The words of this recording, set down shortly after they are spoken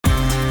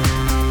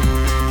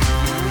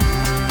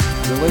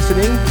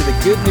listening to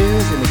the Good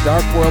News in the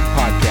Dark World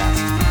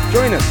podcast.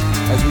 Join us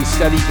as we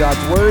study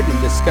God's Word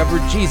and discover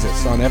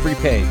Jesus on every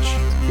page.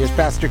 Here's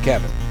Pastor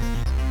Kevin.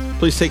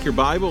 Please take your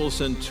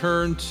Bibles and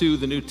turn to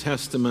the New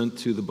Testament,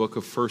 to the book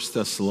of 1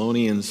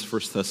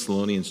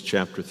 Thessalonians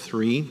chapter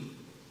 3.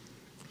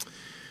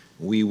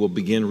 We will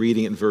begin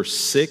reading at verse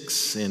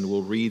 6, and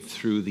we'll read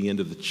through the end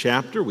of the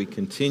chapter. We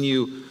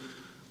continue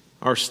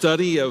our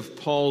study of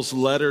Paul's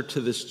letter to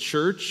this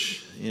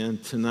church,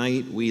 and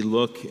tonight we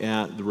look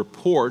at the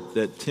report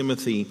that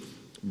Timothy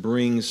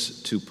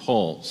brings to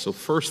Paul. So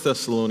 1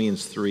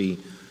 Thessalonians 3,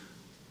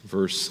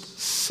 verse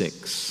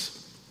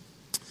 6.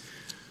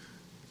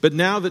 But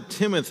now that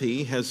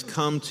Timothy has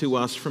come to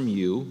us from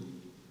you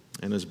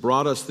and has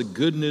brought us the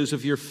good news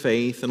of your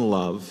faith and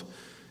love,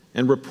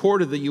 and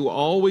reported that you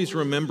always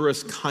remember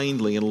us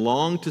kindly and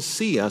long to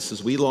see us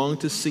as we long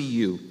to see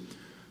you.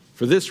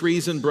 For this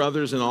reason,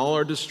 brothers, in all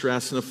our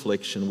distress and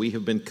affliction, we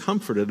have been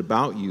comforted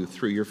about you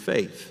through your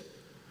faith.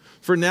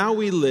 For now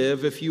we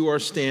live if you are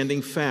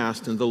standing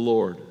fast in the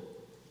Lord.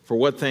 For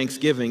what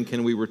thanksgiving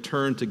can we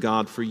return to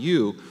God for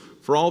you,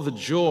 for all the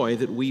joy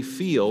that we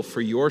feel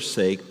for your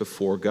sake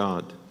before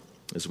God,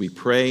 as we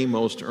pray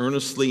most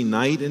earnestly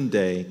night and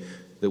day,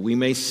 that we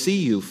may see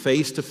you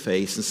face to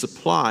face and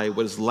supply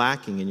what is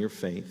lacking in your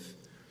faith.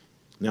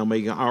 Now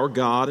may our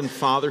God and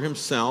Father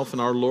himself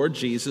and our Lord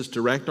Jesus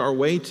direct our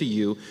way to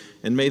you,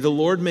 and may the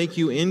Lord make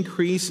you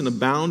increase and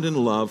abound in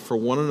love for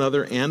one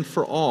another and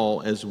for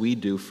all as we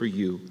do for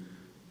you,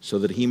 so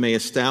that he may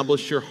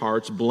establish your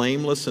hearts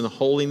blameless in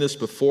holiness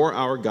before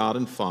our God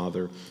and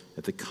Father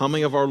at the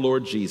coming of our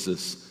Lord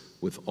Jesus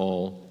with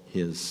all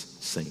his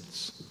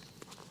saints.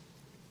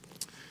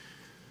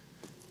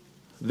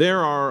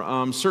 There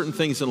are certain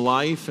things in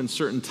life and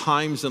certain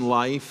times in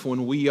life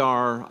when we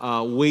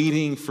are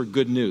waiting for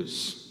good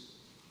news.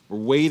 We're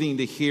waiting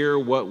to hear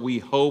what we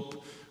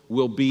hope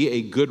will be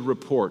a good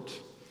report.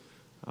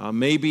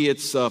 Maybe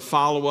it's a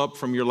follow-up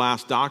from your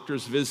last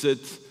doctor's visit.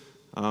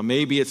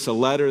 Maybe it's a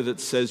letter that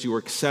says you were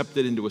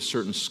accepted into a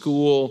certain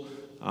school.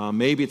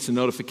 Maybe it's a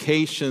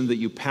notification that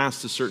you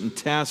passed a certain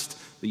test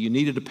that you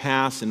needed to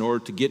pass in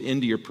order to get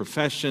into your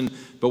profession.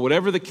 But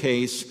whatever the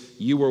case,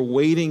 you were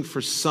waiting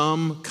for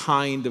some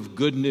kind of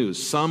good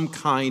news, some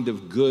kind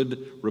of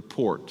good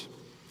report.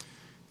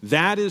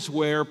 That is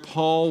where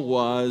Paul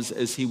was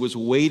as he was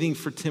waiting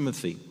for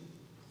Timothy,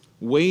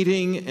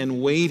 waiting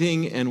and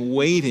waiting and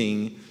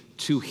waiting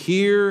to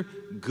hear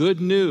good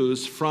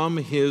news from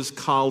his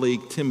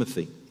colleague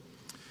Timothy.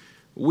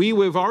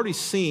 We've already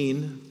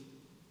seen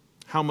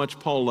how much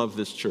Paul loved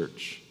this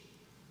church.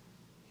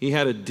 He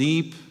had a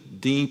deep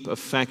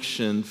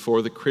affection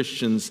for the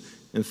Christians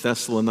in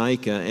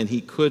Thessalonica, and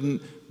he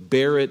couldn't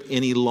bear it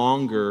any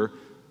longer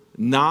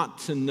not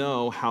to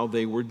know how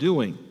they were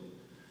doing.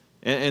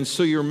 And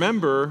so you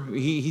remember,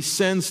 he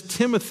sends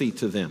Timothy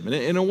to them.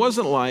 And it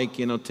wasn't like,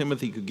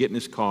 Timothy could get in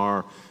his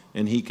car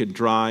and he could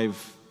drive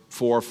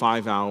 4 or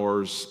 5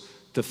 hours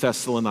to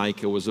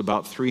Thessalonica. It was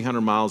about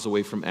 300 miles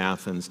away from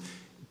Athens.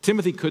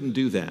 Timothy couldn't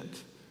do that.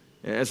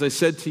 As I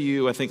said to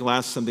you, I think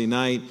last Sunday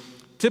night,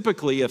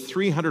 typically a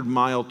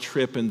 300-mile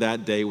trip in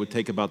that day would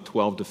take about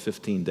 12 to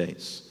 15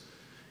 days.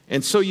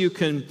 And so you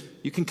can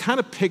kind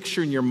of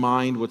picture in your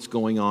mind what's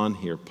going on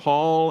here.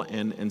 Paul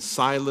and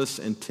Silas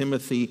and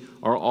Timothy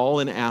are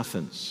all in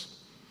Athens.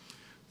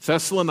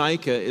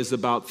 Thessalonica is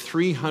about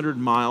 300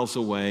 miles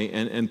away,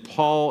 and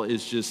Paul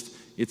is just,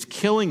 it's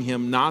killing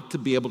him not to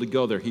be able to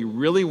go there. He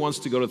really wants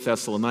to go to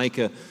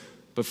Thessalonica,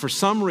 but for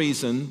some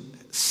reason,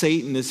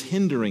 Satan is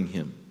hindering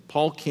him.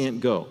 Paul can't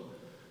go.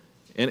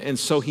 And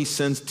so he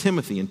sends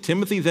Timothy, and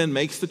Timothy then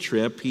makes the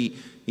trip.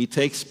 He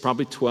takes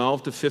probably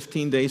 12 to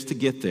 15 days to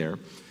get there.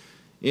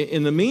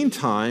 In the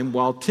meantime,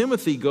 while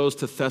Timothy goes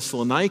to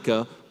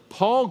Thessalonica,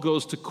 Paul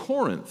goes to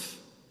Corinth,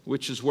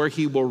 which is where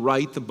he will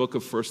write the book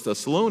of 1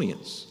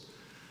 Thessalonians.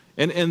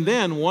 And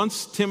then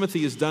once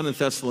Timothy is done in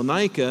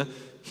Thessalonica,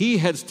 he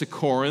heads to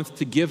Corinth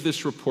to give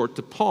this report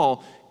to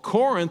Paul.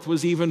 Corinth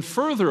was even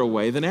further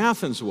away than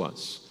Athens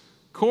was.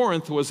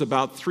 Corinth was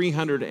about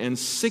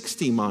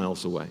 360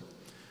 miles away.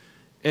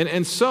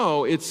 And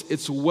so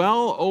it's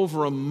well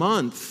over a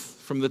month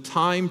from the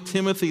time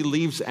Timothy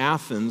leaves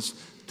Athens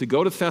to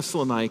go to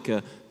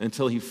Thessalonica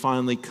until he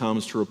finally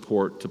comes to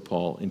report to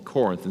Paul in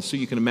Corinth. And so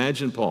you can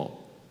imagine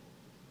Paul.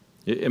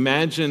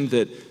 Imagine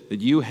that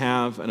you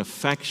have an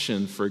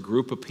affection for a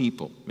group of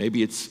people.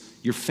 Maybe it's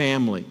your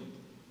family.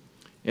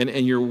 And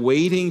you're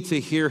waiting to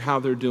hear how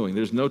they're doing.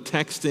 There's no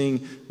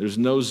texting, there's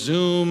no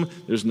Zoom,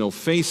 there's no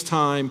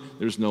FaceTime,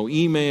 there's no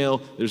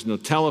email, there's no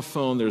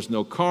telephone, there's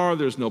no car,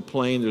 there's no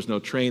plane, there's no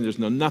train, there's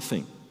no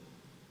nothing.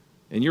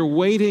 And you're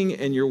waiting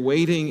and you're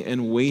waiting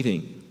and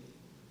waiting.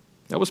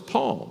 That was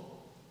Paul.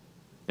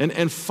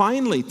 And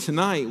finally,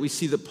 tonight, we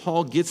see that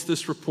Paul gets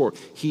this report.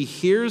 He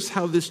hears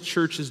how this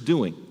church is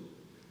doing.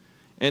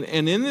 And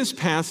in this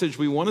passage,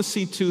 we want to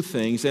see two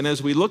things. And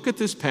as we look at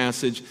this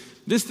passage,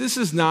 this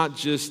is not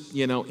just,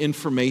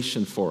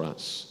 information for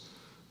us.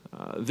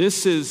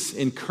 This is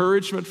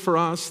encouragement for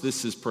us.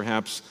 This is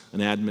perhaps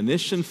an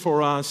admonition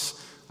for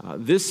us.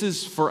 This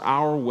is for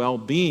our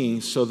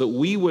well-being so that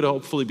we would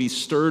hopefully be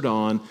stirred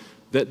on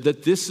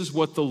that this is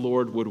what the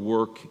Lord would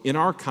work in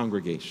our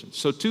congregation.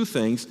 So two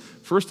things.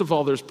 First of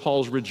all, there's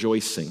Paul's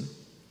rejoicing.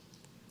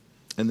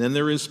 And then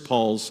there is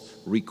Paul's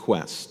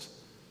request.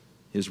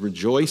 His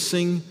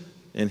rejoicing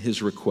and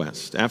his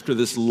request. After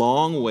this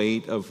long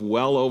wait of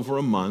well over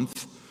a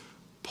month,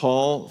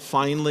 Paul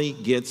finally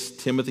gets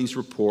Timothy's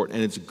report,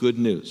 and it's good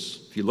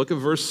news. If you look at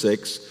verse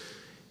 6,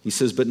 he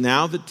says, "But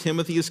now that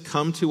Timothy has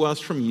come to us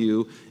from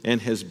you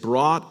and has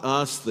brought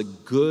us the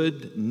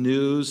good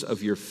news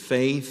of your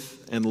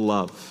faith and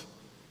love."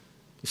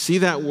 You see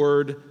that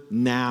word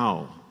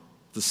now,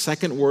 the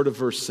second word of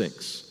verse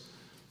 6.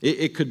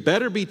 It could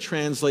better be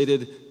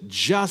translated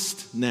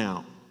just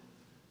now.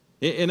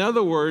 In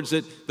other words,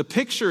 the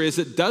picture is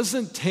it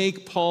doesn't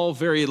take Paul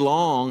very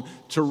long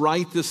to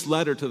write this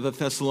letter to the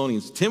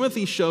Thessalonians.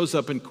 Timothy shows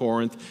up in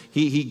Corinth.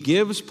 He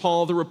gives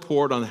Paul the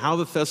report on how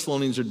the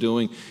Thessalonians are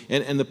doing.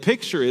 And the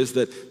picture is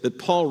that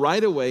Paul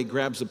right away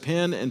grabs a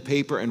pen and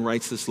paper and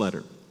writes this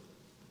letter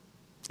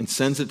and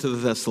sends it to the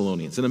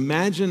Thessalonians. And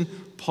imagine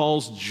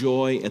Paul's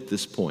joy at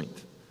this point.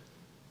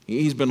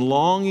 He's been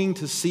longing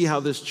to see how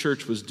this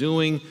church was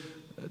doing.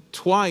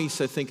 Twice,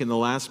 I think in the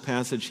last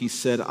passage, he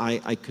said,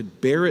 I could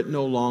bear it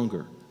no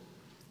longer.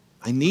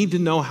 I need to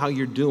know how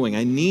you're doing.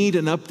 I need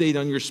an update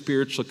on your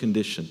spiritual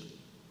condition.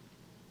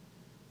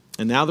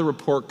 And now the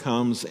report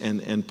comes,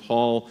 and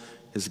Paul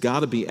has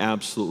got to be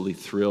absolutely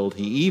thrilled.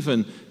 He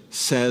even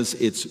says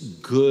it's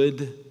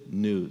good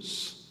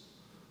news.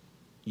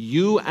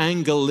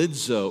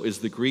 Euangelizo is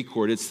the Greek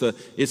word. It's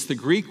the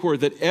Greek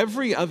word that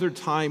every other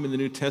time in the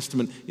New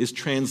Testament is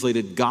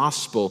translated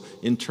gospel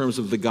in terms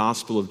of the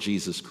gospel of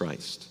Jesus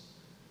Christ.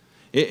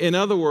 In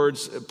other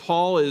words,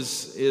 Paul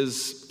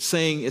is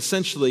saying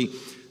essentially,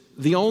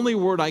 the only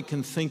word I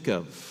can think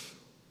of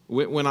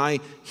when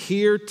I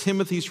hear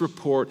Timothy's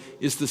report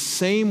is the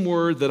same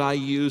word that I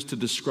use to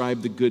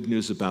describe the good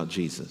news about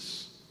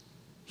Jesus.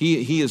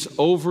 He is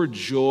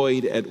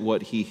overjoyed at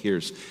what he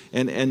hears.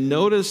 And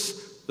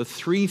notice the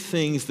three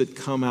things that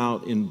come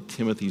out in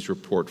Timothy's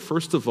report.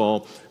 First of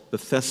all, the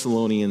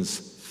Thessalonians'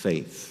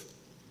 faith.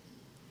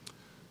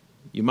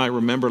 You might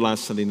remember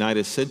last Sunday night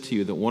I said to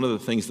you that one of the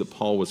things that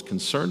Paul was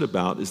concerned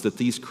about is that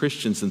these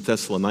Christians in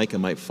Thessalonica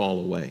might fall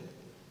away.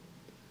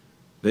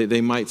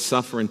 They might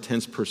suffer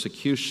intense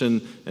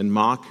persecution and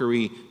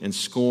mockery and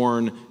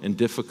scorn and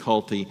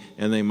difficulty,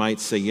 and they might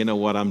say, you know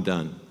what, I'm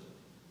done.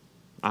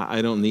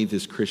 I don't need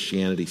this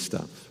Christianity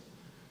stuff.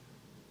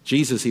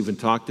 Jesus even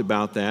talked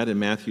about that in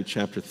Matthew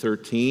chapter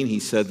 13. He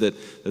said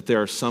that there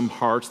are some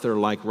hearts that are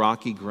like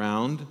rocky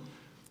ground,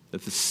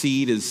 that the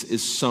seed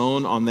is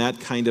sown on that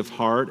kind of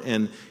heart,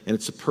 and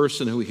it's a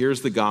person who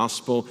hears the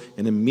gospel,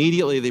 and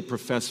immediately they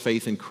profess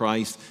faith in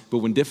Christ, but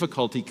when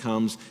difficulty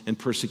comes and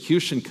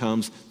persecution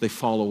comes, they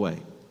fall away.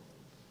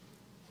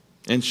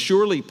 And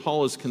surely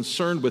Paul is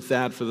concerned with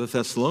that for the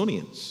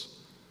Thessalonians.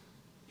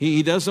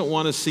 He doesn't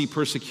want to see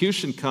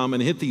persecution come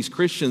and hit these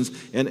Christians,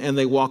 and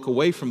they walk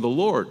away from the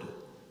Lord.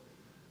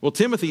 Well,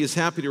 Timothy is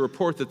happy to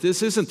report that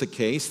this isn't the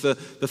case. The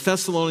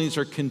Thessalonians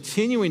are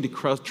continuing to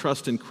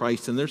trust in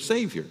Christ and their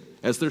Savior,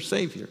 as their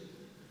Savior.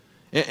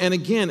 And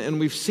again, and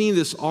we've seen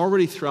this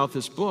already throughout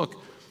this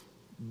book,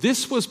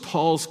 this was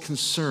Paul's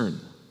concern.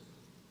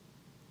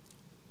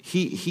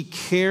 He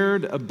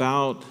cared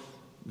about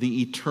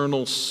the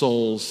eternal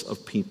souls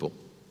of people.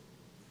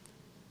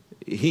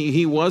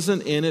 He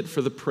wasn't in it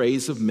for the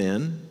praise of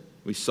men.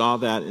 We saw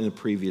that in a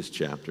previous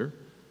chapter.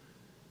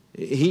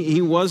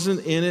 He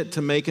wasn't in it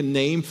to make a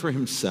name for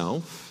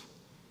himself.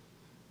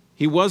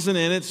 He wasn't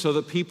in it so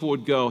that people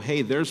would go,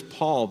 hey, there's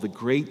Paul, the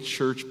great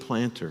church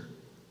planter.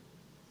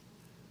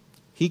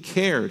 He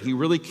cared. He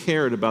really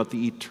cared about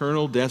the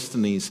eternal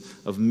destinies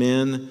of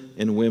men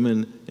and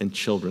women and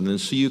children. And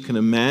so you can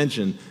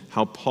imagine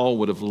how Paul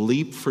would have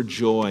leaped for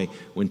joy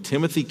when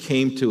Timothy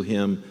came to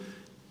him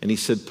and he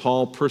said,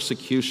 Paul,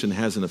 persecution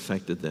hasn't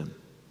affected them.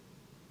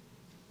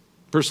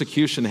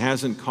 Persecution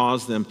hasn't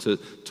caused them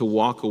to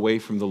walk away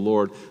from the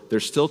Lord.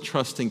 They're still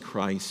trusting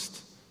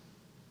Christ.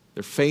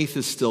 Their faith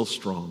is still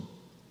strong.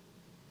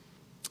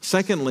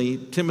 Secondly,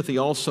 Timothy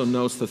also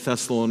notes the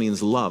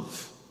Thessalonians'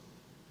 love.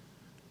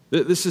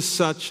 This is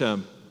such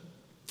an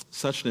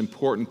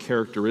important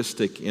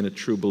characteristic in a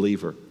true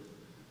believer.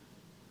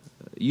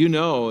 You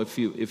know, if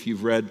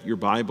you've read your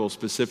Bible,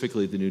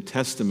 specifically the New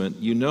Testament,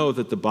 you know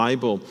that the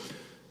Bible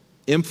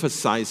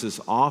emphasizes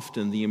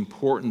often the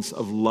importance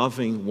of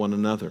loving one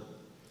another.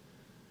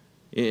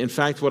 In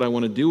fact, what I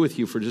want to do with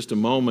you for just a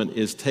moment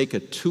is take a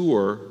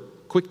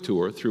quick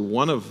tour through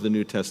one of the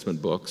New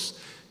Testament books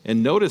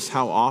and notice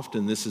how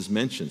often this is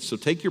mentioned. So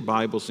take your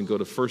Bibles and go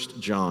to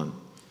 1 John.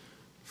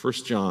 1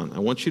 John. I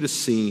want you to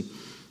see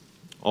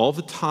all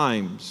the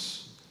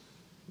times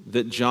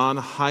that John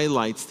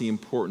highlights the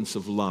importance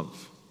of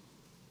love.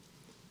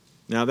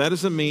 Now, that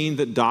doesn't mean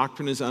that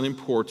doctrine is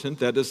unimportant.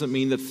 That doesn't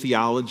mean that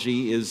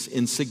theology is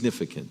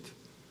insignificant.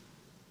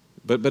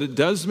 But it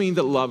does mean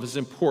that love is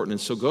important.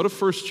 And so go to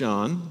 1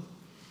 John,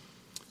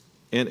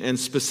 and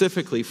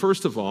specifically,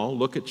 first of all,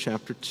 look at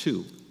chapter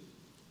 2.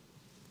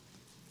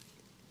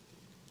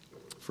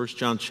 1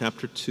 John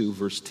chapter 2,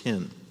 verse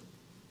 10.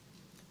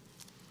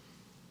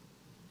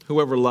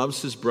 Whoever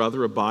loves his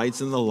brother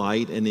abides in the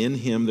light, and in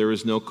him there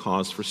is no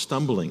cause for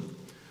stumbling.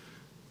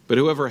 But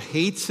whoever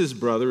hates his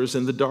brother is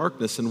in the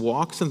darkness and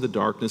walks in the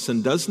darkness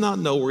and does not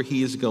know where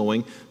he is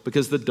going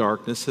because the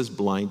darkness has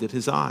blinded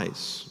his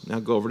eyes. Now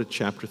go over to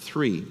chapter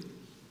 3.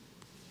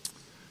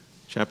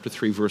 Chapter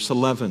 3, verse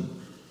 11.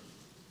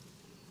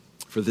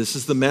 For this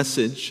is the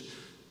message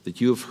that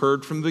you have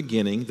heard from the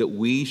beginning, that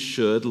we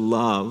should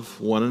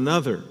love one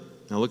another.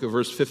 Now look at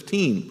verse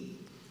 15.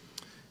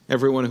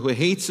 Everyone who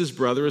hates his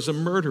brother is a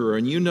murderer,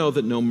 and you know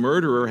that no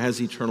murderer has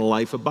eternal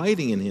life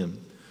abiding in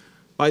him.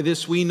 By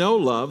this we know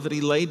love, that he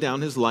laid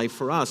down his life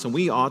for us, and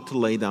we ought to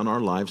lay down our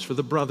lives for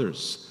the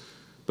brothers.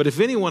 But if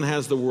anyone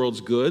has the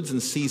world's goods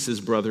and sees his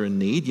brother in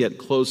need, yet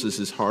closes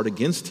his heart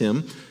against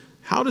him,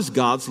 how does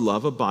God's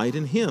love abide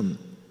in him?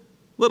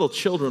 Little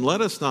children,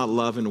 let us not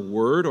love in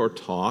word or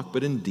talk,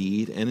 but in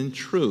deed and in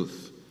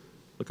truth.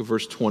 Look at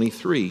verse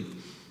 23.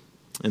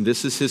 And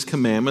this is his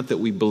commandment, that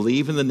we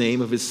believe in the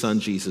name of his Son,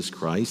 Jesus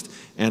Christ,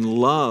 and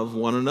love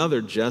one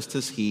another just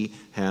as he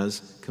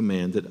has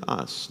commanded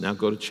us. Now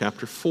go to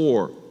chapter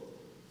 4,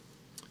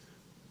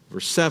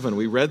 verse 7.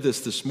 We read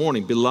this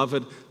morning.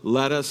 Beloved,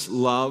 let us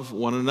love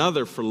one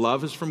another, for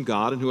love is from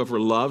God, and whoever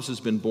loves has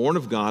been born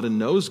of God and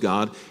knows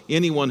God.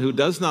 Anyone who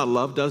does not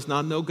love does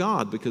not know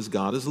God, because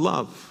God is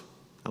love.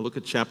 Now look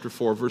at chapter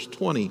 4, verse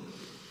 20.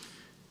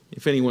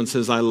 If anyone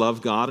says, I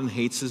love God, and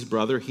hates his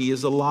brother, he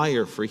is a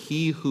liar. For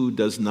he who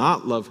does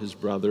not love his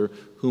brother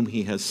whom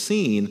he has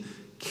seen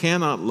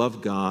cannot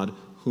love God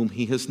whom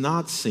he has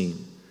not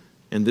seen.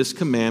 And this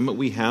commandment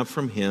we have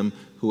from him,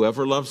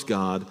 whoever loves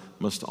God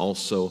must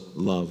also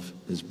love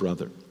his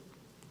brother.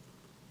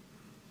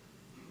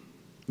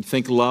 You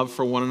think love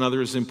for one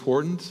another is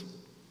important?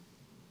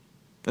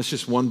 That's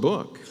just one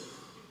book.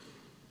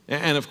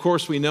 And of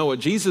course, we know what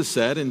Jesus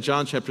said in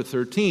John chapter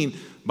 13,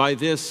 by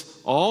this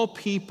all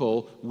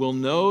people will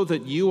know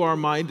that you are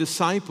my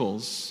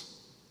disciples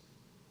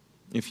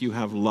if you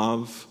have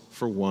love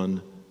for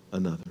one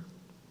another.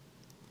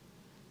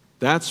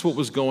 That's what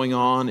was going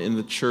on in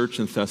the church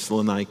in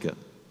Thessalonica.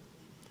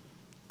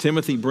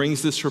 Timothy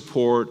brings this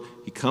report.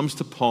 He comes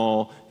to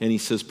Paul and he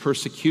says,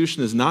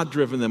 persecution has not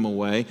driven them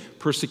away.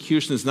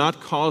 Persecution has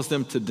not caused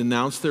them to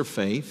denounce their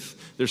faith.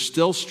 They're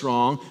still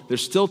strong. They're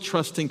still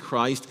trusting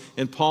Christ.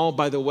 And Paul,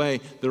 by the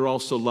way, they're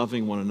also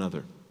loving one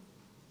another.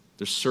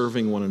 They're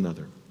serving one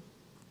another.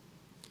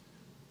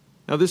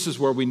 Now, this is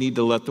where we need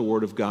to let the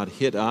Word of God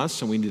hit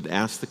us, and we need to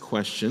ask the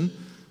question,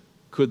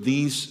 could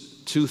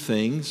these two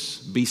things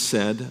be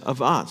said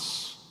of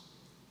us?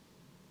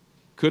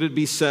 Could it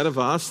be said of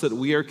us that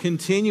we are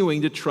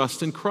continuing to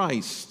trust in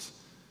Christ,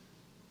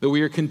 that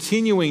we are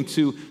continuing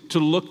to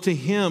look to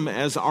Him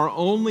as our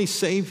only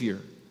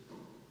Savior,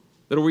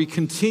 that are we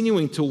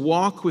continuing to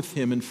walk with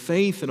Him in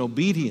faith and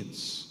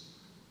obedience?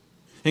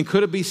 And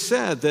could it be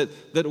said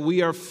that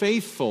we are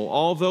faithful,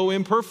 although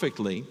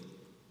imperfectly,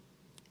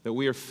 that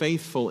we are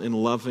faithful in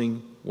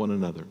loving one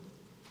another?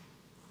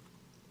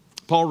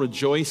 Paul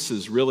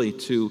rejoices really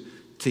to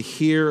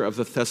hear of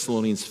the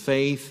Thessalonians'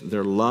 faith,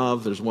 their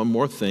love. There's one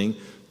more thing.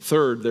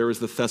 Third, there is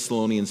the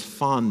Thessalonians'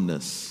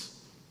 fondness,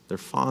 their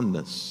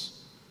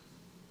fondness.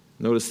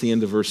 Notice the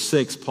end of verse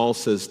 6. Paul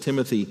says,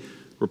 Timothy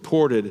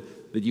reported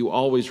that you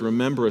always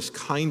remember us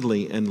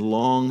kindly and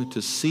long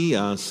to see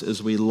us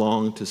as we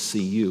long to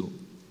see you.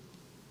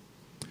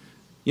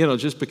 You know,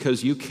 just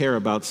because you care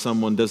about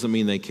someone doesn't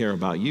mean they care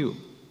about you,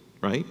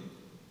 right?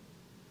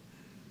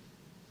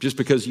 Just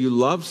because you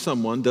love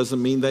someone doesn't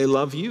mean they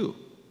love you.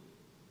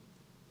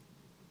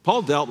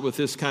 Paul dealt with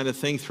this kind of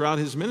thing throughout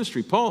his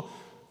ministry. Paul,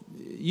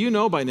 you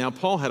know by now,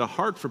 Paul had a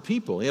heart for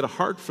people. He had a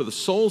heart for the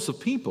souls of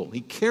people.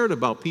 He cared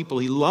about people.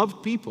 He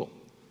loved people.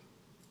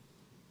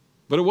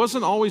 But it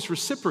wasn't always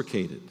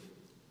reciprocated.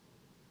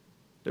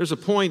 There's a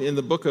point in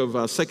the book of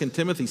 2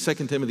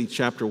 Timothy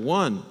chapter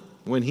 1,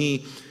 when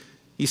he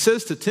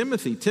says to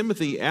Timothy,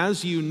 Timothy,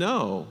 as you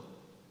know,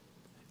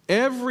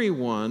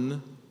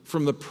 everyone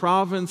from the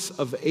province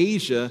of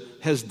Asia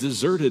has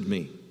deserted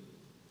me.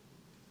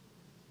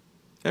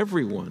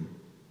 Everyone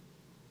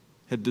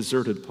had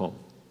deserted Paul.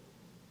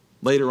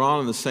 Later on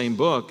in the same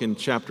book, in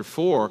chapter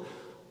 4,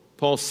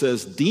 Paul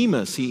says,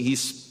 Demas, he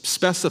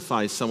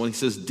specifies someone. He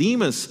says,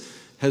 Demas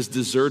has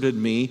deserted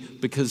me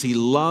because he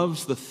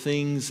loves the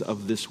things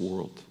of this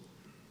world.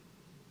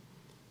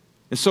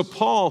 And so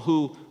Paul,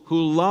 who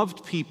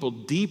loved people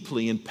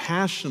deeply and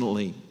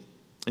passionately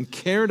and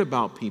cared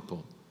about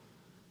people,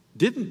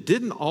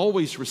 didn't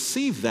always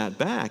receive that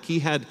back. He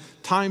had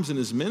times in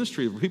his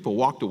ministry where people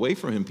walked away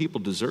from him,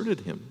 people deserted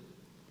him.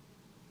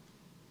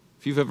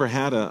 If you've ever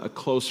had a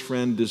close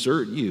friend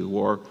desert you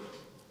or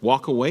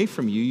walk away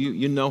from you,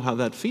 you know how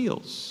that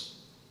feels.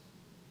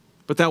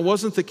 But that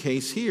wasn't the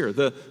case here.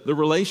 The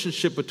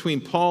relationship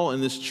between Paul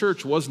and this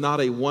church was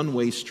not a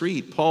one-way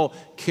street. Paul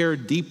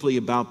cared deeply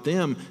about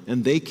them,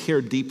 and they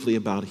cared deeply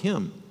about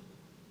him.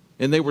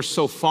 And they were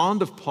so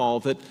fond of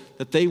Paul that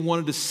they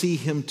wanted to see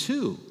him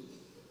too.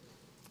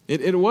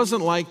 It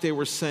wasn't like they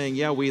were saying,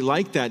 yeah, we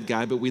like that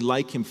guy, but we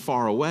like him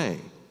far away.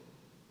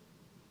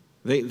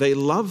 They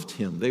loved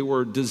him. They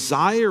were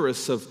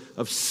desirous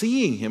of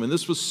seeing him, and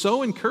this was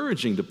so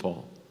encouraging to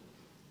Paul.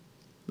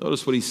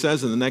 Notice what he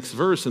says in the next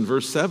verse. In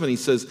verse 7, he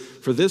says,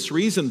 "For this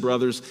reason,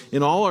 brothers,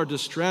 in all our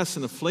distress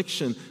and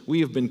affliction,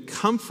 we have been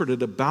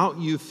comforted about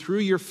you through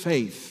your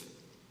faith."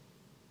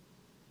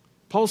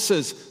 Paul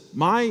says,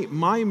 my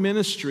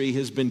ministry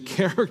has been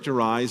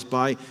characterized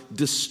by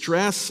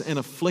distress and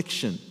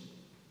affliction.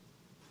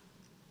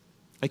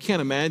 I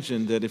can't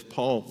imagine that if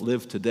Paul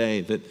lived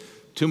today,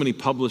 that too many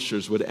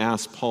publishers would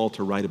ask Paul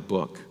to write a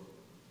book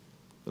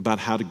about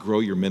how to grow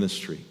your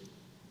ministry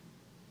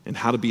and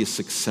how to be a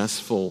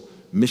successful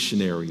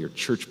missionary or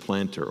church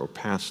planter or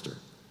pastor.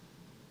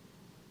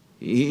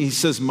 He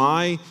says,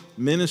 my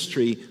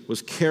ministry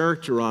was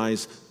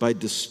characterized by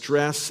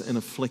distress and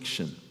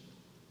affliction.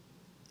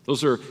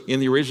 Those are,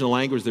 in the original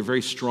language, they're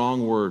very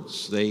strong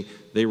words. They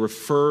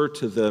refer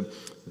to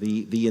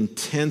the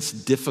intense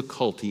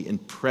difficulty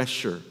and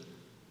pressure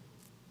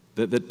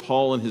that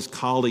Paul and his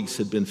colleagues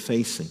had been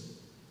facing.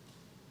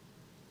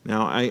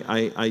 Now,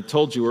 I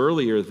told you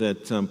earlier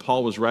that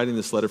Paul was writing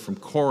this letter from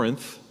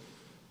Corinth,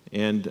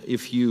 and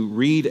if you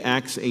read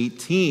Acts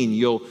 18,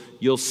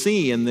 you'll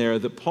see in there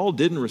that Paul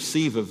didn't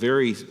receive a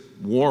very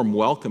warm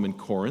welcome in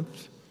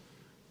Corinth.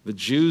 The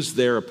Jews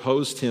there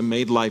opposed him,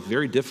 made life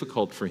very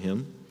difficult for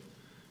him.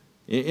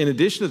 In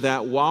addition to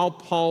that, while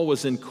Paul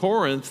was in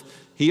Corinth,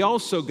 he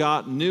also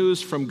got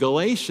news from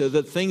Galatia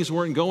that things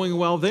weren't going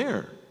well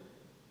there.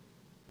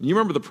 You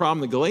remember the problem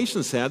the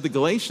Galatians had? The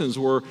Galatians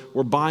were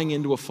buying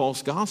into a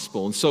false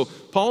gospel. And so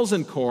Paul's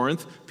in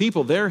Corinth.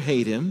 People there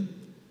hate him.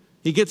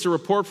 He gets a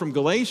report from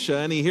Galatia,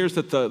 and he hears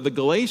that the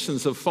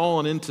Galatians have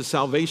fallen into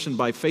salvation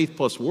by faith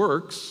plus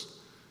works.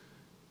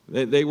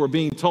 They were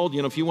being told,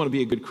 if you want to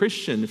be a good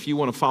Christian, if you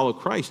want to follow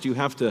Christ, you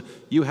have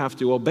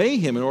to obey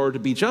him in order to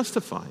be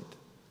justified.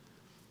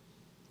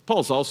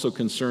 Paul's also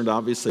concerned,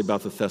 obviously,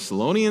 about the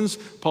Thessalonians.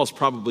 Paul's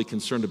probably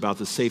concerned about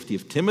the safety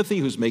of Timothy,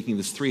 who's making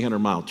this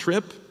 300-mile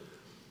trip.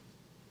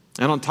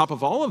 And on top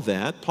of all of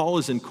that, Paul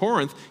is in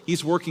Corinth.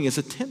 He's working as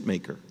a tent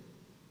maker,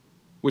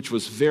 which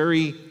was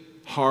very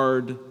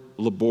hard,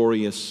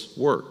 laborious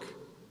work.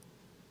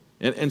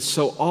 And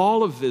so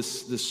all of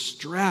this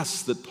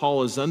stress that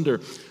Paul is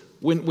under,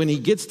 when he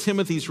gets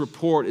Timothy's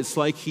report, it's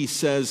like he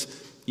says,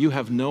 "You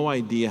have no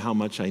idea how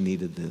much I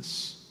needed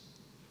this.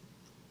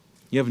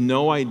 You have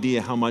no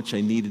idea how much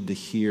I needed to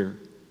hear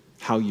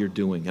how you're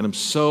doing. And I'm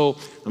so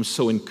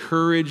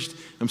encouraged,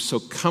 I'm so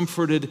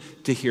comforted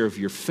to hear of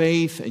your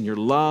faith and your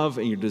love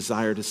and your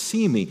desire to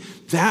see me."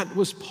 That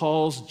was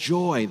Paul's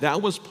joy.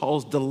 That was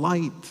Paul's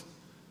delight.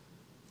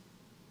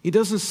 He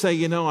doesn't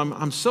say,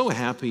 I'm so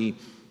happy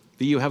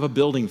that you have a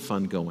building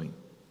fund going.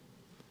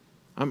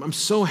 I'm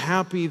so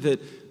happy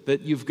that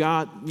you've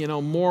got,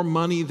 more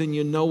money than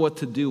you know what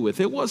to do with.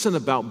 It wasn't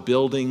about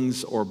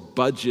buildings or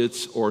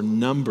budgets or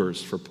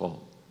numbers for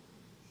Paul.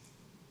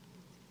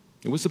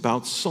 It was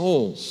about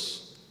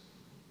souls.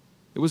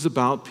 It was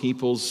about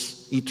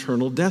people's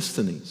eternal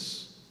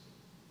destinies.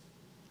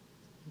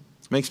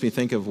 It makes me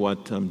think of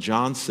what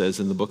John says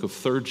in the book of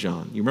 3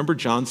 John. You remember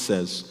John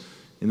says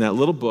in that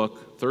little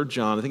book, 3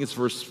 John, I think it's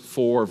verse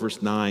 4 or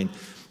verse 9,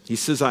 he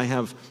says, I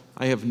have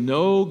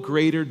no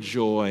greater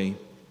joy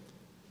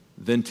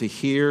than to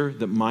hear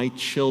that my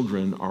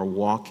children are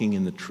walking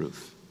in the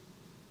truth.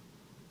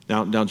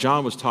 Now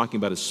John was talking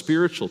about his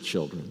spiritual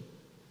children,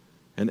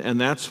 and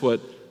that's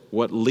what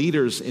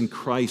leaders in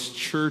Christ's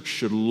church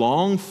should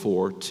long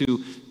for,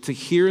 to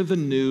hear the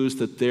news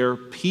that their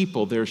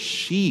people, their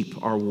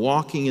sheep, are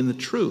walking in the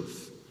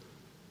truth.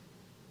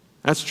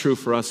 That's true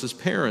for us as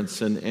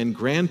parents and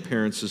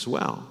grandparents as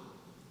well.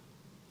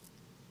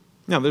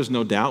 Now, there's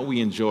no doubt we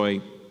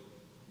enjoy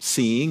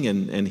seeing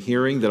and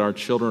hearing that our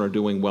children are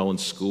doing well in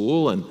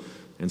school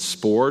and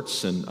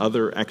sports and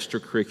other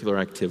extracurricular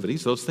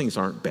activities. Those things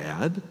aren't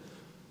bad.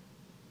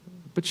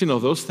 But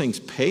those things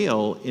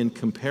pale in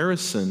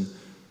comparison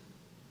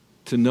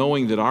to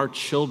knowing that our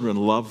children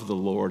love the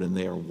Lord and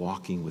they are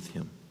walking with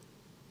him.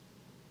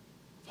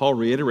 Paul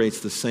reiterates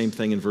the same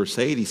thing in verse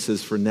 8. He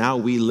says, "For now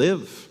we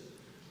live,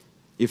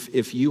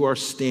 if you are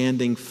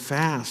standing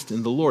fast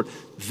in the Lord."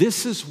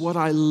 This is what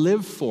I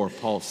live for,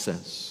 Paul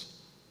says.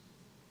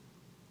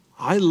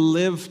 I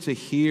live to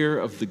hear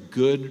of the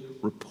good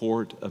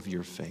report of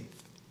your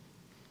faith.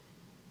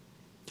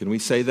 Can we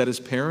say that as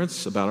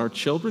parents about our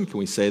children? Can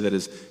we say that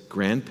as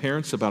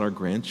grandparents about our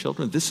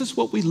grandchildren? This is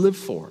what we live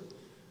for.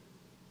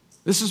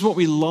 This is what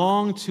we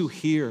long to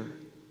hear.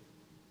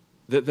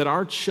 That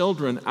our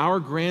children, our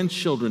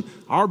grandchildren,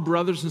 our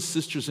brothers and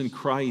sisters in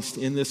Christ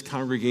in this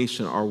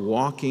congregation are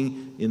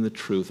walking in the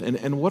truth.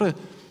 And what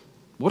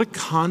a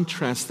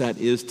contrast that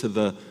is to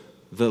the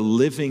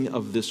living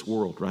of this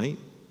world, right?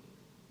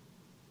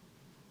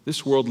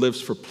 This world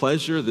lives for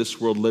pleasure. This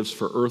world lives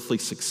for earthly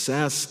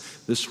success.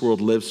 This world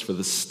lives for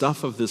the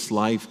stuff of this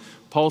life.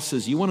 Paul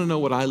says, you want to know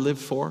what I live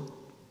for?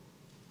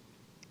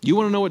 You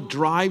want to know what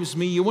drives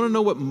me? You want to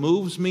know what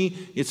moves me?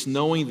 It's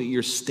knowing that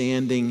you're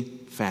standing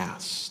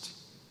fast.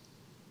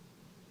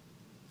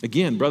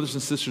 Again, brothers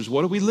and sisters,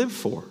 what do we live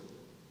for?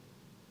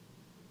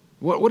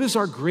 What is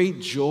our great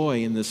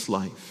joy in this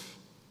life?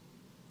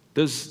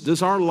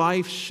 Does our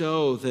life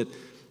show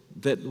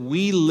that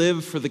we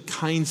live for the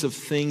kinds of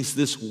things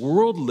this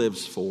world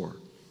lives for?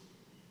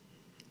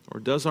 Or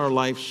does our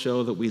life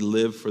show that we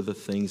live for the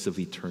things of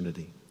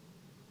eternity?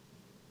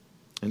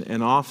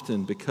 And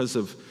often, because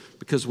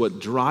what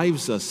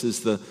drives us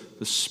is the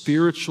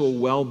spiritual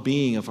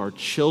well-being of our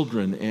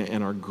children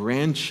and our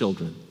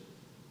grandchildren,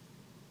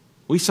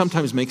 we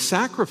sometimes make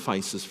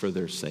sacrifices for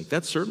their sake.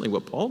 That's certainly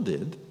what Paul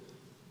did.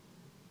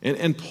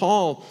 And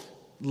Paul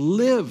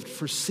lived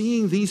for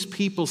seeing these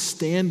people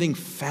standing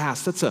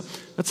fast.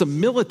 That's a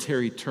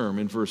military term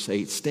in verse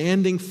 8,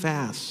 standing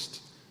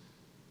fast.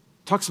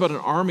 Talks about an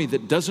army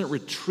that doesn't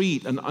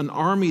retreat, an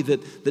army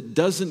that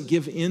doesn't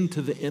give in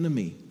to the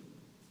enemy.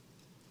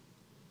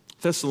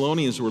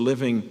 Thessalonians were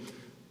living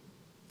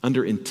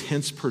under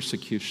intense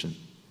persecution.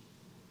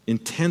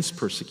 Intense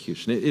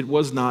persecution. It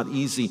was not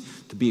easy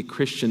to be a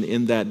Christian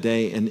in that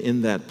day and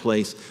in that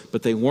place,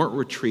 but they weren't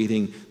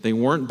retreating. They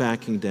weren't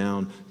backing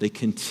down. They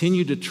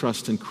continued to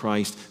trust in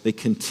Christ. They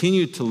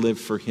continued to live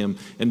for Him.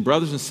 And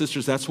brothers and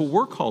sisters, that's what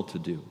we're called to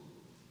do.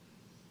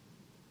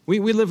 We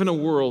live in a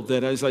world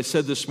that, as I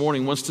said this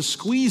morning, wants to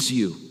squeeze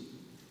you,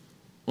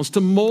 wants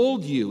to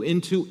mold you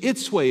into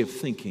its way of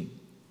thinking.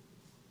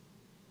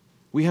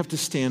 We have to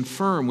stand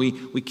firm.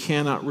 We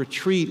cannot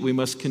retreat. We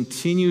must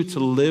continue to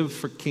live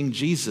for King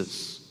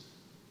Jesus,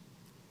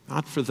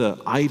 not for the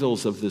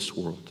idols of this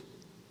world.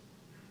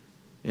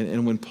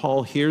 And when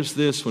Paul hears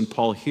this, when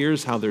Paul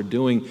hears how they're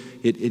doing,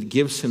 it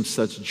gives him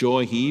such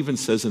joy. He even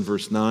says in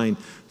verse 9,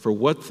 "For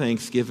what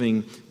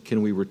thanksgiving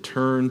can we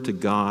return to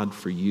God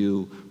for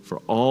you, for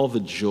all the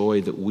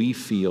joy that we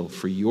feel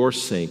for your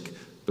sake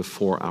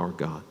before our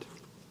God?"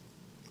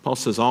 Paul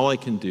says, all I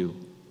can do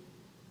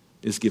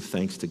is give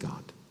thanks to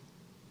God.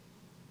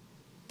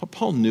 But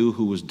Paul knew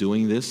who was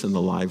doing this in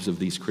the lives of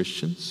these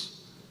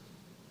Christians.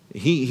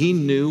 He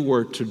knew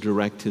where to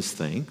direct his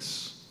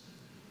thanks.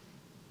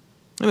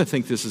 And I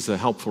think this is a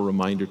helpful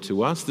reminder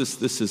to us.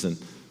 This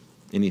isn't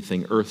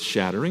anything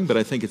earth-shattering, but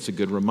I think it's a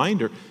good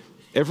reminder.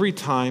 Every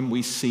time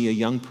we see a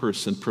young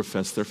person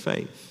profess their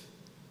faith,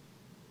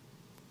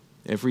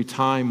 every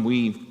time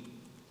we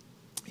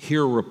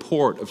hear a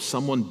report of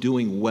someone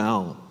doing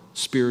well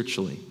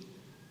spiritually,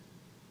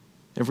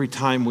 every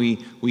time we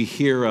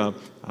hear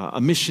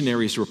a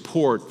missionary's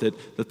report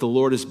that the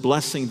Lord is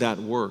blessing that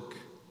work,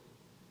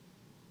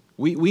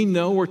 we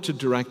know where to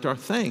direct our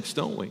thanks,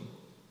 don't we?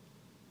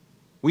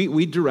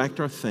 We direct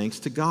our thanks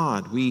to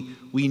God.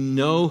 We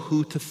know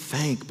who to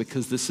thank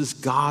because this is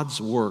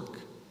God's work.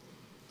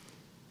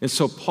 And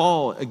so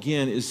Paul,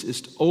 again,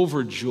 is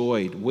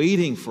overjoyed,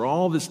 waiting for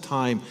all this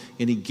time,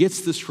 and he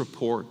gets this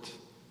report.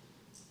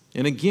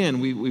 And again,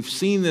 we've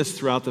seen this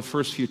throughout the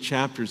first few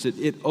chapters.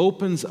 It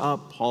opens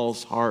up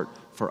Paul's heart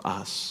for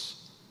us.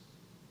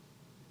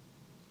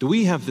 Do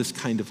we have this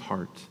kind of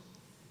heart?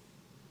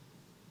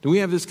 Do we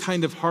have this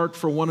kind of heart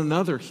for one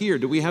another here?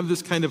 Do we have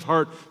this kind of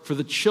heart for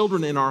the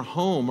children in our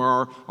home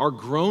or our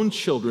grown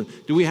children?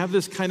 Do we have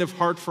this kind of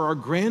heart for our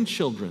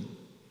grandchildren?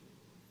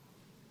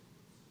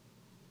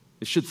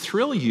 It should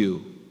thrill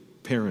you,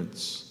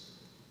 parents,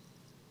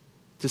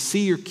 to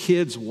see your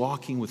kids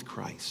walking with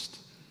Christ.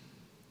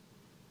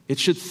 It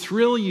should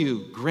thrill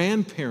you,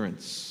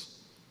 grandparents,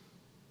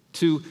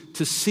 to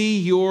see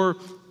your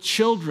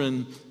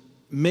children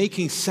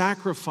making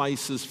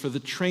sacrifices for the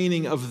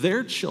training of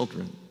their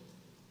children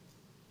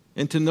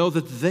and to know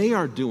that they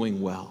are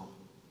doing well.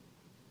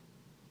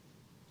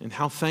 And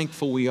how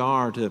thankful we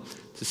are to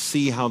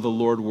see how the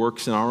Lord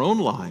works in our own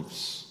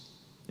lives.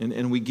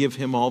 And we give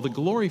Him all the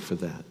glory for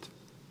that.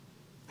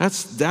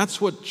 That's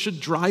what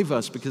should drive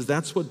us, because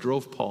that's what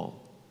drove Paul.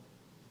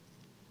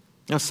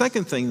 Now,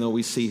 second thing, though,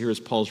 we see here is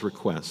Paul's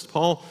request.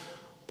 Paul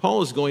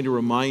is going to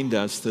remind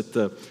us that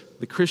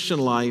the Christian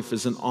life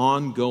is an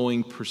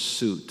ongoing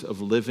pursuit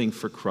of living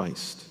for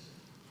Christ.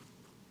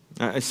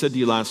 I said to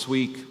you last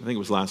week, I think it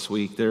was last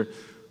week, there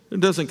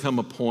doesn't come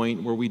a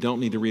point where we don't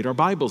need to read our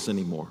Bibles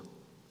anymore.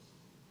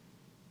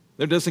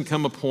 There doesn't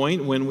come a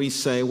point when we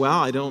say, well,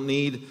 I don't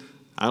need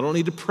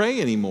to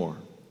pray anymore.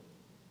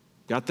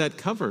 Got that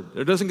covered.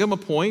 There doesn't come a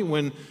point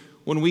when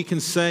we can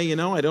say,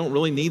 I don't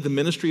really need the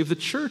ministry of the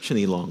church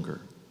any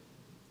longer.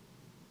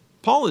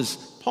 Paul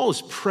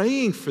is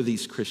praying for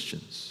these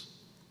Christians.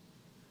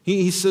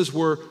 He says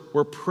we're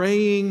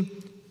praying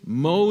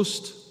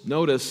most,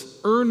 notice,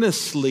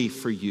 earnestly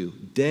for you,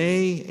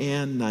 day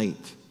and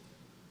night.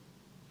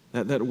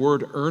 That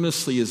word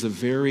earnestly is a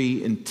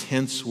very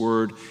intense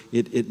word.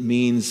 It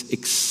means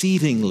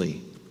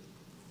exceedingly.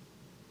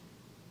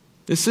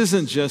 This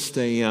isn't just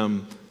a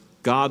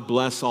God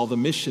bless all the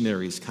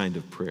missionaries kind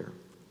of prayer.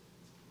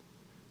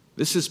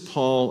 This is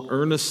Paul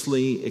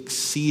earnestly,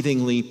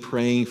 exceedingly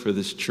praying for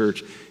this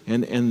church,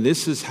 and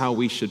this is how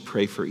we should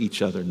pray for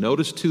each other.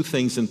 Notice two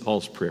things in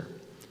Paul's prayer.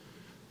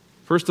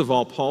 First of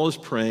all, Paul is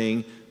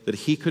praying that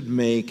he could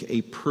make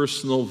a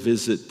personal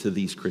visit to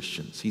these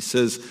Christians. He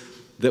says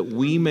that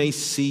we may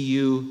see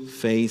you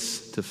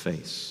face to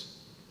face.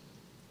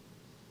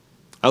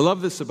 I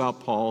love this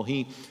about Paul.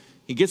 He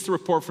He gets the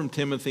report from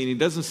Timothy, and he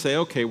doesn't say,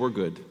 okay, we're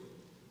good.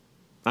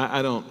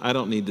 I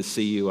don't need to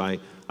see you. I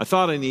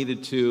thought I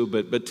needed to,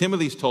 but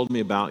Timothy's told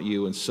me about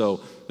you, and so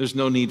there's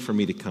no need for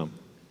me to come.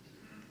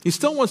 He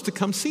still wants to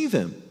come see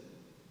them.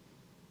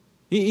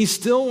 He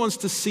still wants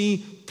to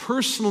see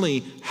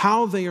personally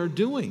how they are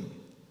doing.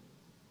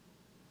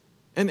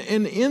 And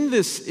in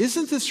this,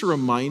 isn't this a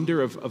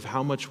reminder of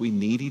how much we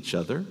need each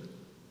other?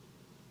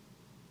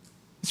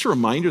 It's a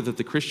reminder that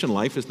the Christian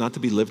life is not to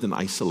be lived in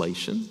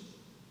isolation.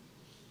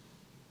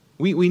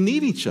 We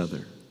need each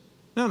other.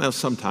 Now,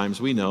 sometimes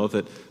we know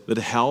that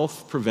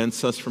health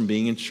prevents us from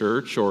being in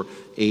church, or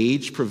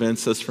age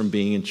prevents us from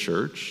being in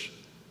church.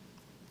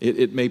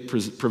 It may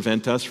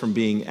prevent us from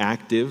being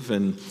active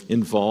and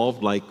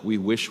involved like we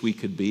wish we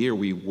could be or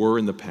we were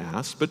in the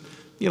past. But,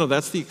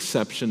 that's the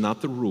exception,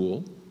 not the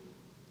rule.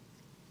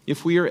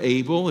 If we are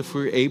able, if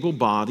we're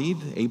able-bodied,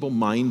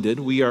 able-minded,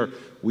 we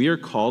are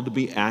called to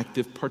be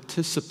active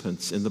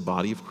participants in the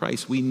body of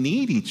Christ. We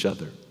need each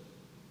other.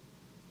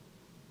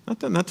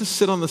 Not to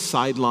sit on the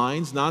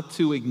sidelines, not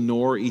to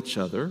ignore each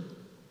other.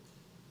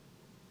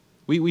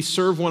 We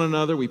serve one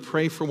another, we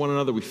pray for one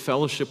another, we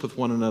fellowship with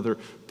one another.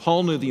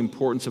 Paul knew the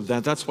importance of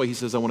that. That's why he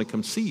says, I want to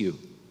come see you.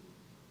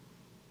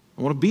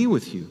 I want to be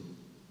with you.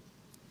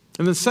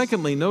 And then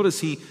secondly, notice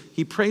he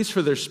prays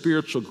for their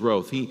spiritual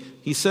growth.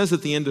 He says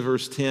at the end of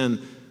verse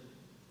 10,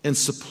 and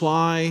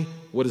supply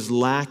what is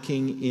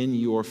lacking in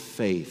your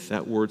faith.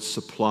 That word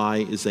supply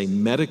is a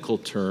medical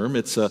term.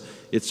 It's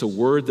a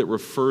word that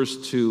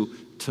refers to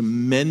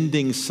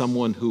mending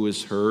someone who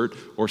is hurt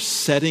or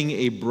setting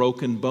a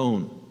broken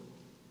bone.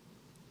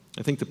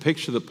 I think the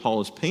picture that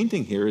Paul is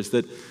painting here is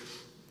that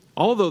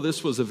although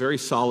this was a very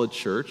solid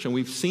church, and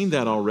we've seen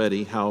that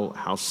already,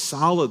 how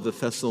solid the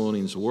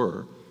Thessalonians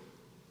were,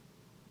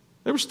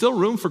 there was still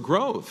room for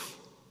growth.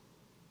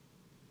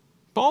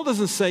 Paul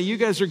doesn't say, you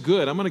guys are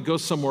good, I'm going to go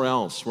somewhere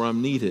else where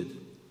I'm needed.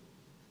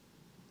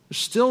 There's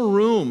still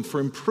room for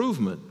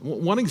improvement.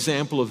 One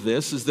example of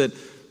this is that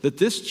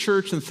this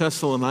church in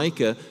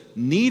Thessalonica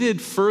needed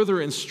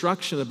further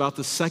instruction about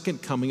the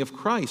second coming of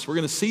Christ. We're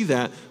going to see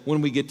that when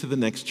we get to the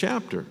next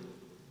chapter.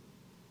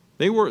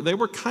 They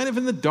were kind of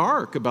in the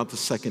dark about the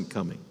second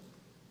coming.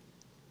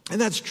 And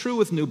that's true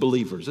with new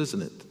believers,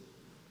 isn't it?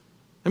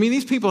 I mean,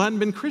 these people hadn't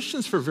been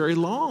Christians for very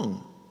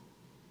long.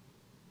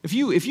 If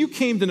you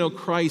came to know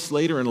Christ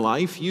later in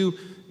life,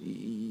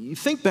 you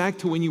think back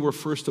to when you were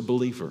first a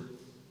believer.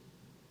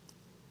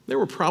 There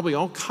were probably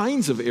all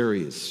kinds of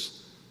areas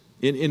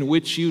in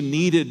which you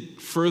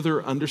needed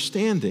further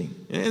understanding.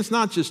 And it's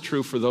not just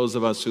true for those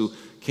of us who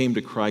came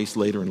to Christ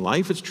later in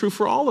life, it's true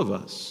for all of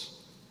us.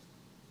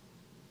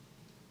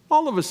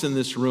 All of us in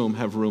this room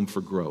have room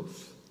for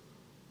growth.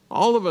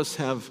 All of us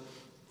have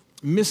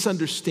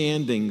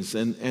misunderstandings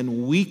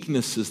and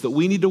weaknesses that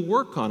we need to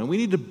work on, and we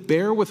need to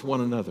bear with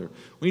one another.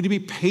 We need to be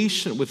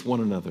patient with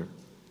one another.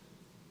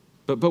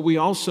 But we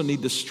also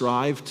need to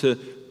strive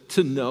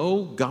to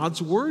know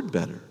God's word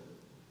better.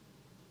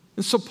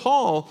 And so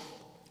Paul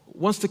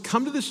wants to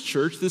come to this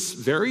church, this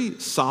very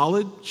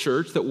solid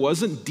church that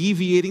wasn't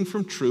deviating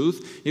from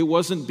truth. It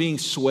wasn't being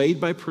swayed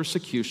by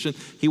persecution.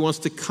 He wants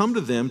to come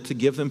to them to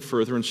give them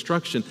further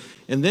instruction.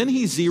 And then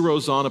he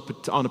zeroes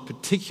on a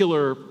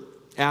particular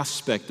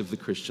aspect of the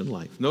Christian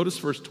life. Notice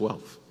verse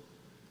 12.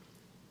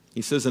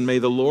 He says, and may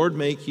the Lord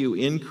make you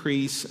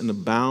increase and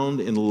abound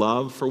in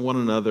love for one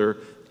another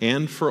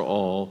and for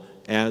all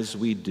as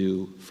we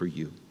do for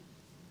you.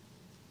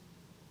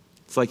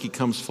 It's like he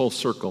comes full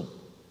circle.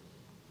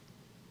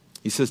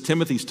 He says,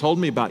 Timothy's told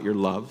me about your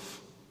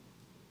love,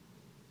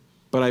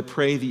 but I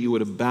pray that you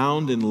would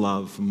abound in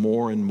love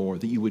more and more,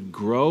 that you would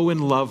grow in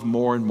love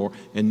more and more.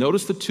 And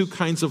notice the two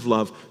kinds of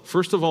love.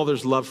 First of all,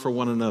 there's love for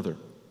one another.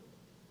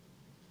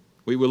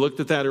 We looked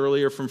at that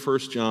earlier from 1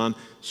 John.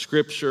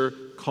 Scripture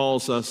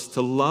calls us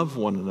to love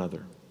one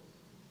another.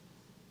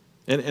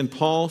 And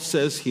Paul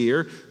says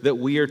here that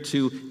we are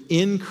to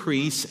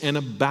increase and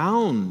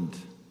abound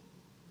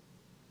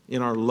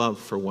in our love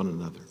for one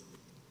another.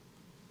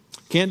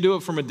 Can't do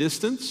it from a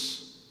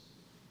distance.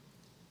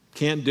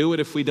 Can't do it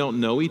if we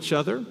don't know each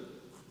other.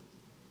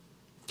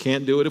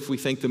 Can't do it if we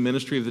think the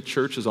ministry of the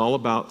church is all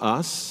about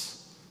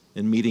us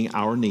and meeting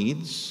our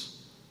needs.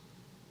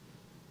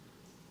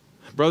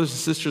 Brothers and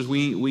sisters,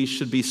 we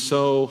should be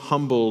so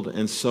humbled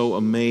and so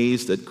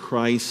amazed at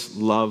Christ's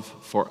love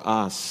for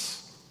us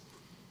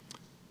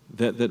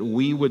that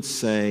we would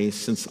say,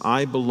 since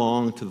I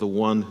belong to the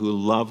one who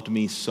loved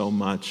me so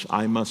much,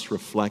 I must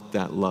reflect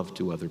that love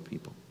to other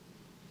people.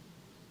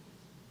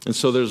 And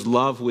so there's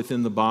love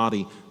within the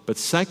body. But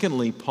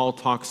secondly, Paul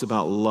talks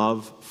about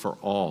love for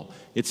all.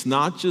 It's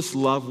not just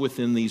love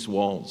within these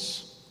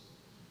walls.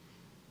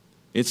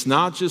 It's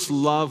not just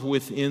love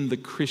within the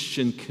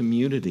Christian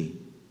community.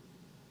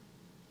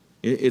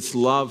 It's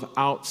love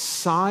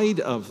outside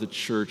of the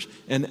church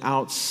and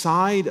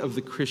outside of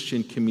the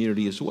Christian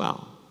community as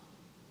well.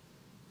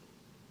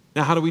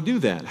 Now, how do we do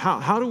that?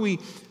 How do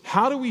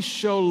we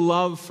show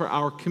love for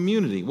our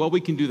community? Well, we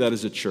can do that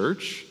as a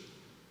church.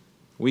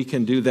 We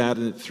can do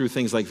that through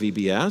things like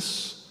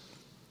VBS,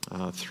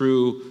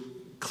 through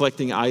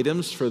collecting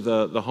items for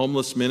the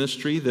homeless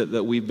ministry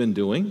that we've been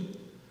doing.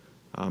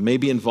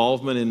 Maybe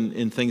involvement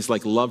in things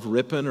like Love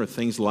Ripon or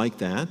things like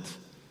that.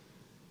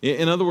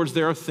 In other words,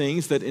 there are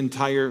things that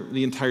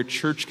the entire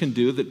church can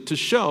do to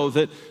show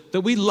that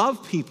we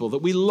love people,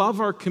 that we love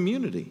our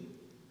community.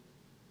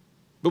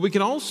 But we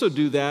can also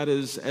do that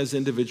as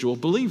individual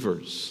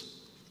believers.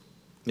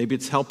 Maybe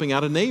it's helping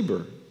out a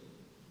neighbor.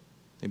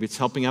 Maybe it's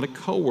helping out a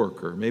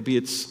coworker. Maybe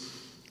it's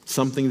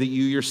something that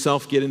you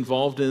yourself get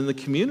involved in the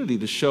community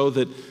to show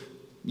that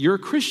you're a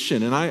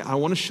Christian and I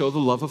want to show the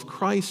love of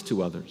Christ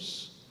to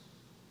others.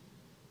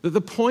 The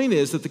point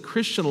is that the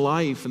Christian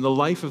life and the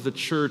life of the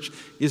church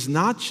is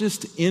not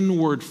just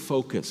inward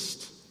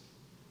focused.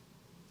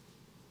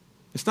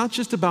 It's not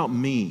just about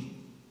me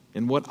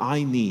and what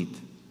I need.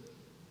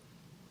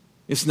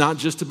 It's not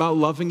just about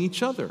loving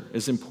each other,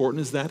 as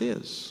important as that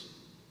is.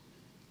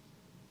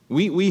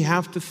 We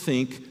have to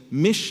think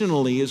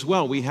missionally as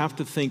well. We have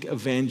to think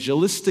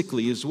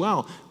evangelistically as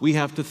well. We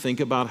have to think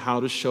about how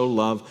to show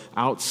love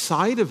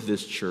outside of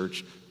this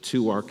church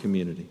to our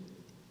community.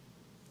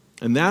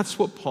 And that's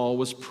what Paul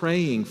was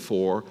praying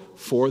for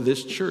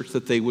this church,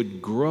 that they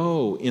would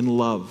grow in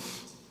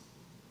love.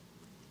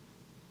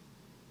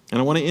 And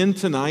I want to end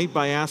tonight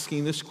by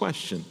asking this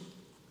question.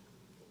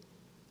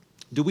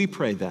 Do we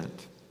pray that?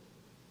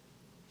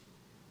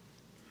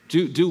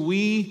 Do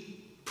we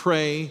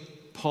pray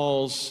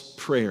Paul's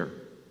prayer?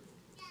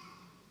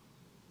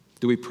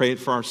 Do we pray it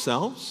for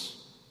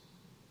ourselves?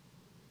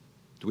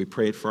 Do we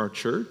pray it for our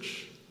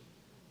church?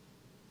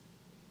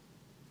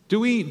 Do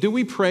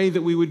we pray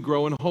that we would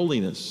grow in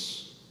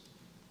holiness?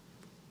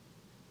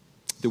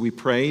 Do we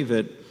pray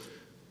that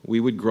we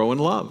would grow in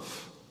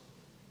love?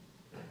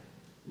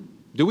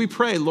 Do we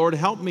pray, Lord,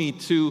 help me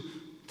to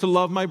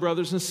love my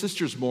brothers and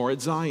sisters more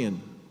at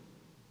Zion?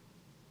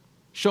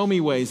 Show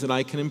me ways that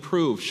I can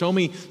improve. Show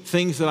me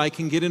things that I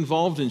can get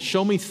involved in.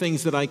 Show me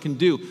things that I can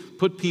do.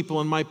 Put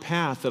people in my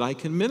path that I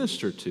can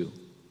minister to.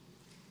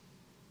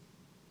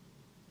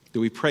 Do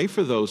we pray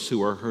for those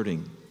who are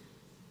hurting?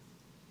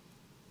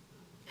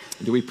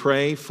 Do we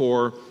pray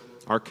for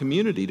our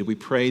community? Do we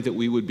pray that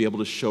we would be able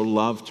to show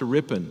love to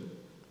Ripon?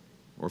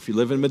 Or if you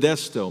live in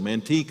Modesto,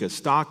 Manteca,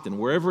 Stockton,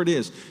 wherever it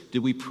is, do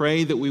we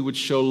pray that we would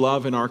show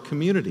love in our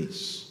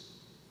communities?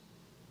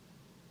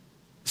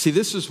 See,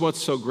 this is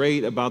what's so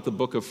great about the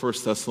book of 1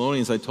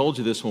 Thessalonians. I told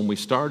you this when we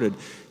started,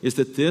 is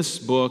that this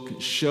book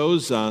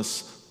shows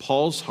us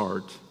Paul's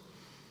heart.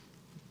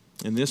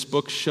 And this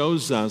book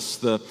shows us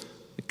the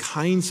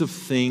kinds of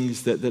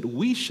things that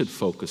we should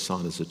focus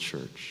on as a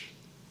church.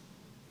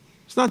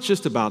 It's not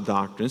just about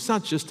doctrine. It's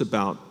not just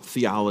about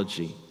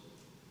theology.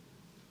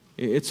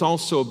 It's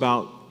also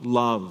about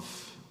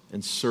love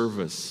and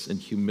service and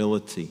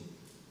humility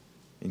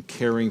and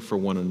caring for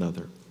one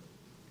another.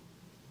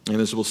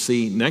 And as we'll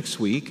see next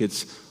week,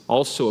 it's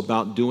also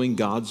about doing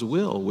God's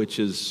will, which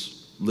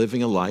is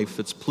living a life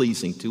that's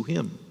pleasing to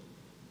Him.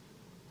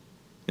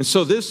 And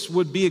so this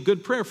would be a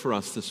good prayer for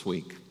us this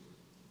week.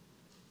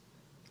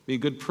 Be a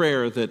good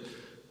prayer that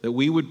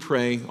we would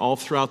pray all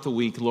throughout the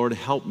week, Lord,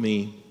 help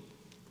me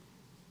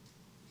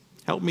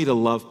to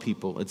love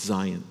people at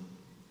Zion.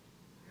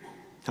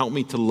 Help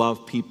me to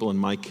love people in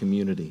my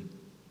community.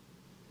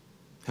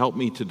 Help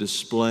me to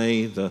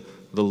display the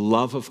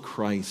love of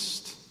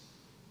Christ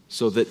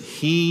so that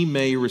He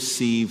may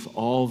receive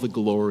all the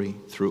glory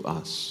through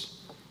us.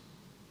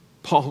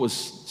 Paul was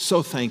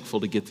so thankful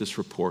to get this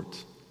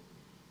report.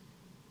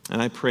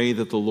 And I pray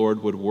that the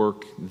Lord would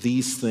work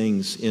these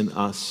things in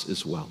us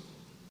as well.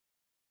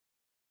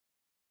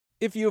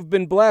 If you've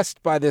been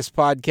blessed by this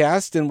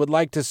podcast and would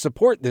like to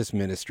support this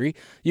ministry,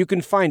 you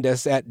can find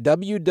us at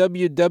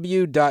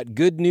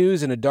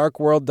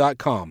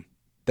www.goodnewsinadarkworld.com.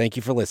 Thank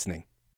you for listening.